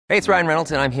Hey, it's Ryan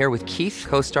Reynolds, and I'm here with Keith,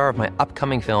 co-star of my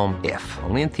upcoming film, If,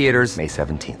 only in theaters May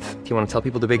 17th. Do you want to tell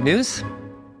people the big news?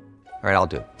 All right, I'll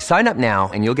do it. Sign up now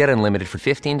and you'll get unlimited for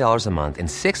 $15 a month and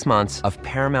 6 months of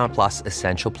Paramount Plus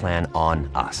Essential Plan on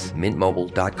us.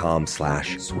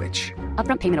 MintMobile.com/switch.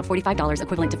 Upfront payment of $45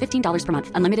 equivalent to $15 per month.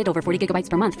 Unlimited over 40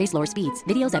 gigabytes per month. Face lower speeds.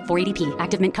 Videos at 480p.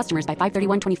 Active Mint customers by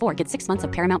 531.24 get 6 months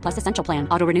of Paramount Plus Essential Plan.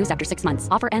 Auto renews after 6 months.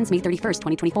 Offer ends May 31st,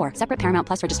 2024. Separate Paramount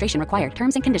Plus registration required.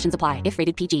 Terms and conditions apply if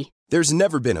rated PG. There's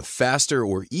never been a faster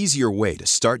or easier way to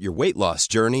start your weight loss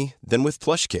journey than with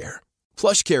PlushCare.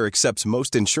 PlushCare accepts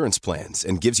most insurance plans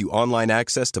and gives you online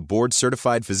access to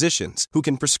board-certified physicians who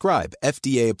can prescribe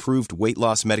FDA-approved weight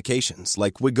loss medications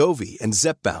like Wegovy and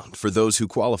Zepbound for those who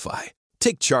qualify.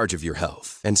 Take charge of your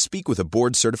health and speak with a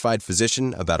board-certified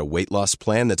physician about a weight loss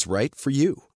plan that's right for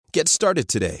you. Get started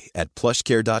today at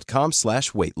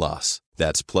plushcare.com/weight loss.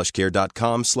 That's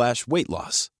plushcare.com/weight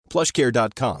loss.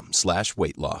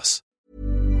 plushcare.com/weight loss.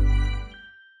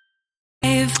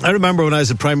 I remember when I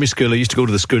was at primary school, I used to go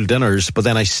to the school dinners, but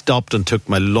then I stopped and took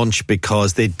my lunch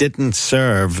because they didn't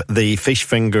serve the fish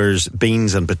fingers,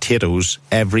 beans and potatoes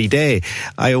every day.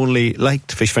 I only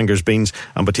liked fish fingers, beans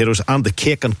and potatoes and the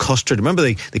cake and custard. Remember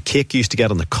the cake you used to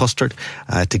get and the custard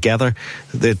together?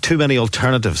 There are too many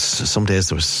alternatives. Some days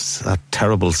there was that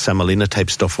terrible semolina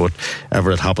type stuff,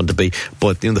 whatever it happened to be.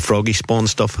 But, the froggy spawn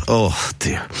stuff, oh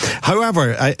dear.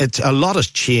 However, a lot has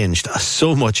changed.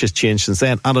 So much has changed since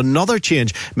then. And another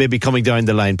change may be coming down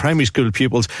the line. Primary school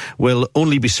pupils will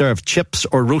only be served chips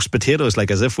or roast potatoes,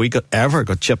 like as if we ever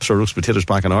got chips or roast potatoes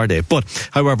back in our day. But,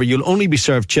 however, you'll only be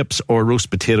served chips or roast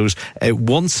potatoes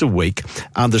once a week.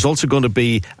 And there's also going to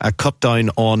be a cut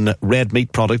down on red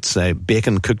meat products,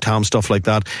 bacon, cooked ham, stuff like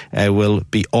that, will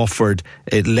be offered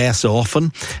less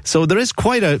often. So there is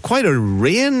quite a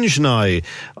range now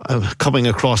coming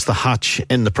across the hatch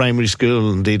in the primary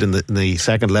school, indeed in the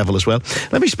second level as well.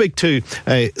 Let me speak to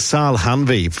Sal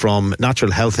Hanvey from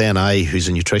Natural Health NI, who's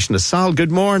a nutritionist. Sal,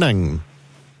 good morning.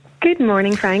 Good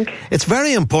morning, Frank. It's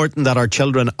very important that our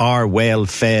children are well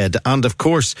fed, and of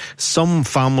course some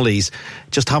families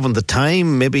just haven't the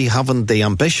time, maybe haven't the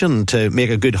ambition to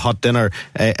make a good hot dinner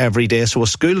every day, so a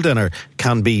school dinner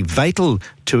can be vital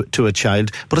to a child.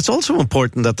 But it's also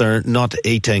important that they're not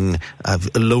eating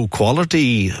low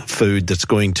quality food that's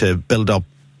going to build up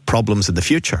problems in the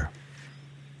future.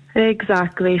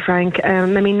 Exactly, Frank.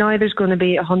 Now there's going to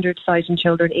be 100,000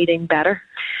 children eating better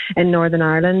in Northern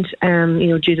Ireland,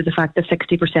 due to the fact that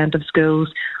 60% of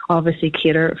schools obviously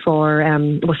cater for,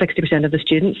 60% of the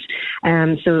students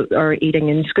so are eating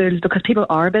in schools because people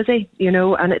are busy,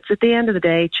 and it's at the end of the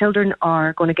day, children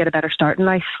are going to get a better start in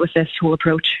life with this whole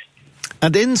approach.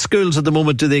 And in schools at the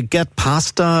moment, do they get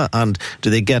pasta and do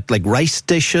they get like rice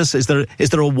dishes? Is there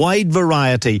a wide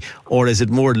variety, or is it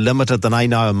more limited than I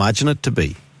now imagine it to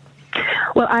be?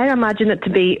 Well, I imagine it to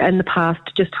be in the past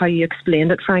just how you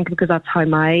explained it, Frank, because that's how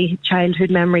my childhood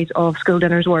memories of school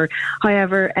dinners were.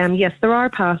 However, yes, there are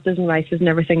pastas and rices and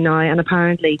everything now, and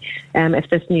apparently if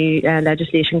this new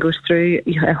legislation goes through,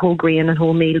 a whole grain and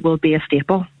whole meal will be a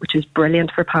staple, which is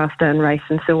brilliant for pasta and rice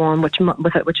and so on, which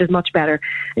is much better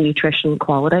in nutrition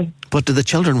quality. But do the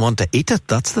children want to eat it?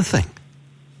 That's the thing.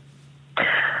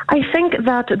 I think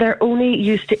that they're only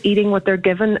used to eating what they're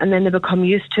given, and then they become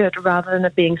used to it rather than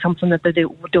it being something that they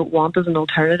don't want as an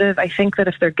alternative. I think that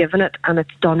if they're given it and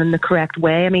it's done in the correct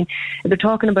way, they're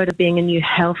talking about it being a new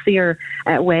healthier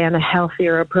way and a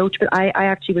healthier approach, but I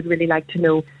actually would really like to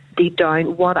know deep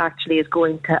down what actually is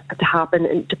going to happen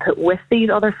and to put with these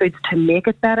other foods to make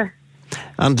it better.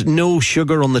 And no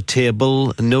sugar on the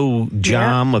table, no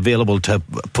jam available to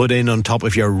put in on top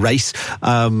of your rice.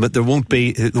 There won't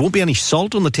be any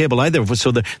salt on the table either,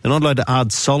 so they're not allowed to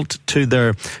add salt to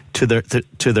their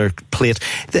plate.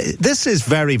 This is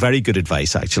very, very good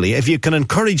advice, actually. If you can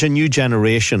encourage a new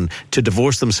generation to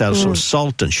divorce themselves from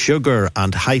salt and sugar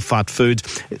and high-fat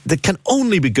foods, that can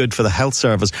only be good for the health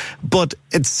service. But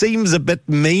it seems a bit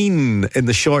mean in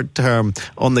the short term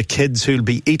on the kids who'll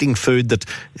be eating food that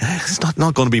it's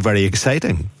not going to be very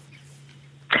exciting.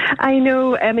 I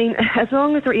know. As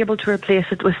long as they're able to replace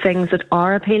it with things that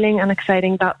are appealing and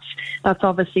exciting, that's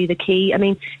obviously the key.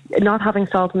 Not having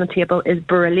salt on the table is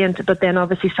brilliant, but then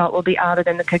obviously salt will be added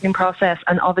in the cooking process,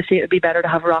 and obviously it would be better to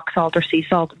have rock salt or sea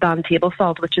salt than table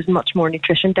salt, which is much more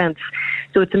nutrition dense.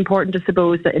 So it's important to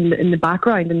suppose that in the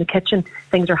background, in the kitchen,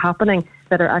 things are happening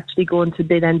that are actually going to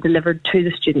be then delivered to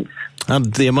the students.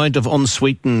 And the amount of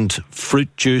unsweetened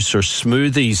fruit juice or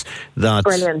smoothies that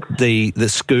the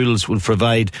schools will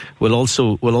provide will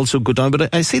also go down.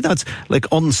 But I see that's like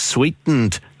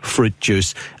unsweetened fruit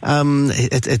juice.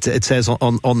 It says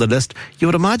on the list. You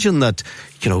would imagine that,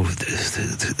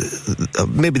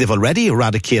 maybe they've already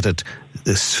eradicated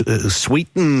the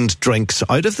sweetened drinks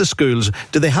out of the schools.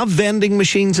 Do they have vending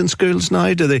machines in schools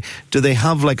now? Do they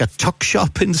have like a tuck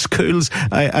shop in schools?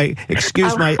 I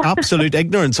excuse my absolute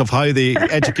ignorance of how the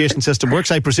education system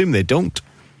works. I presume they don't.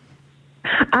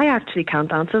 I actually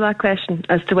can't answer that question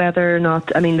as to whether or not,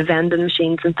 the vending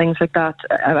machines and things like that.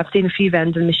 I've seen a few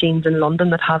vending machines in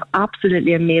London that have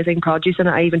absolutely amazing produce in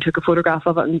it. I even took a photograph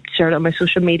of it and shared it on my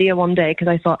social media one day because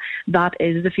I thought that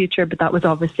is the future, but that was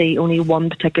obviously only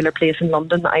one particular place in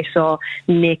London that I saw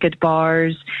naked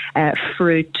bars,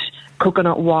 fruit,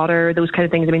 coconut water, those kind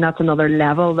of things. That's another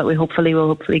level that we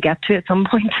will get to at some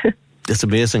point. It's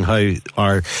amazing how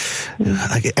our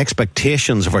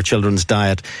expectations of our children's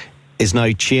diet is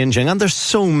now changing, and there's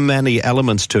so many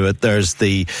elements to it. There's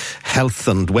the health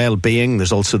and well-being,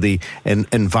 there's also the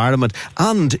environment,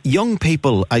 and young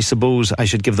people, I suppose I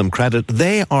should give them credit,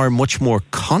 they are much more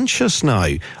conscious now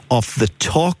of the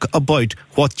talk about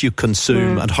what you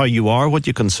consume and how you are what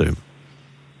you consume.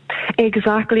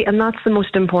 Exactly, and that's the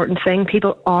most important thing.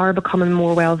 People are becoming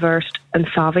more well-versed and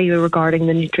savvy regarding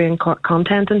the nutrient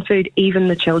content in food, even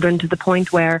the children, to the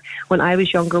point where when I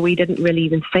was younger we didn't really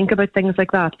even think about things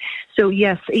like that. So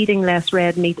yes, eating less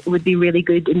red meat would be really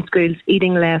good in schools.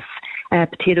 Eating less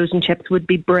potatoes and chips would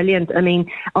be brilliant.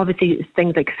 Obviously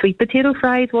things like sweet potato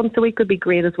fries once a week would be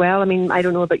great as well. I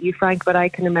don't know about you, Frank, but I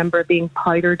can remember it being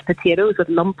powdered potatoes with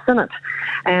lumps in it.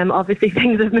 Obviously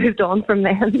things have moved on from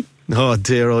then. Oh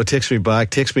dear, it takes me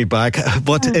back.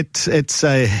 But it's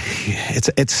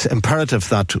imperative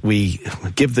that we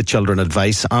give the children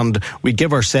advice, and we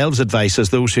give ourselves advice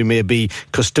as those who may be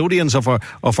custodians of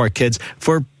our kids.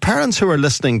 For parents who are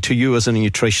listening to you as a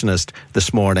nutritionist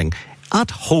this morning, at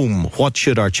home, what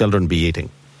should our children be eating?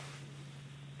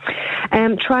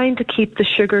 Trying to keep the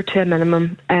sugar to a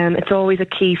minimum. It's always a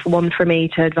key one for me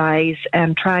to advise.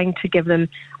 Trying to give them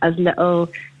as little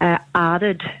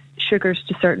added sugars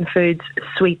to certain foods,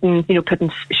 sweeten,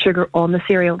 putting sugar on the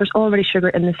cereal. There's already sugar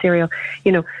in the cereal.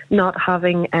 Not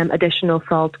having additional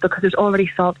salt, because there's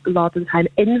already salt a lot of the time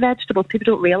in vegetables. People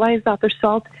don't realise that there's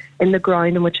salt in the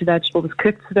ground in which the vegetable was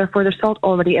cooked, so therefore there's salt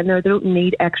already in there. They don't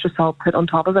need extra salt put on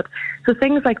top of it. So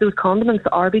things like those condiments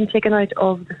that are being taken out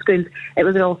of the schools, it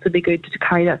would also be good to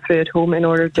carry that through at home in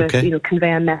order to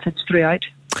convey a message throughout.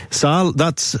 Sal,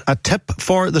 that's a tip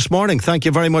for this morning. Thank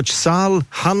you very much, Sal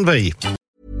Hanvey.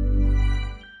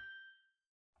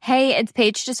 Hey, it's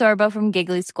Paige DeSorbo from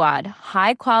Giggly Squad.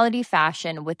 High quality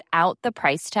fashion without the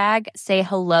price tag. Say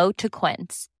hello to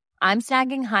Quince. I'm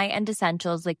snagging high-end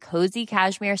essentials like cozy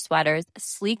cashmere sweaters,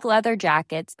 sleek leather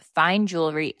jackets, fine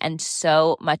jewelry, and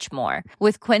so much more.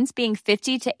 With Quince being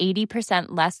 50 to 80%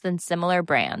 less than similar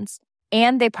brands.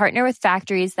 And they partner with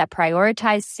factories that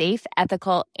prioritize safe,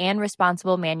 ethical, and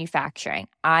responsible manufacturing.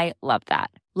 I love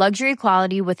that. Luxury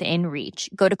quality within reach.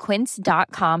 Go to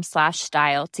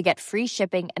quince.com/style to get free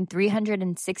shipping and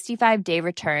 365-day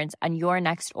returns on your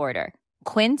next order.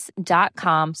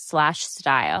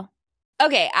 Quince.com/style.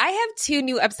 Okay, I have two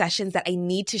new obsessions that I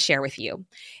need to share with you.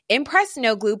 Impress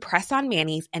No Glue Press-On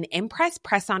Manis and Impress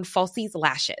Press-On Falsies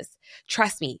Lashes.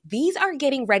 Trust me, these are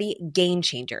getting ready game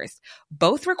changers.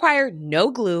 Both require no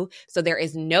glue, so there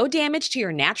is no damage to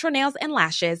your natural nails and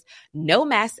lashes, no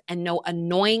mess, and no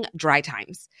annoying dry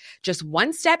times. Just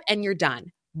one step and you're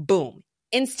done. Boom.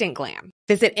 Instant glam.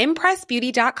 Visit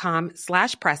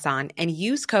impressbeauty.com/presson and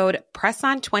use code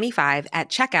PRESSON25 at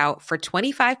checkout for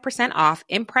 25% off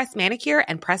Impress Manicure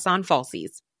and Press-On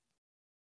Falsies.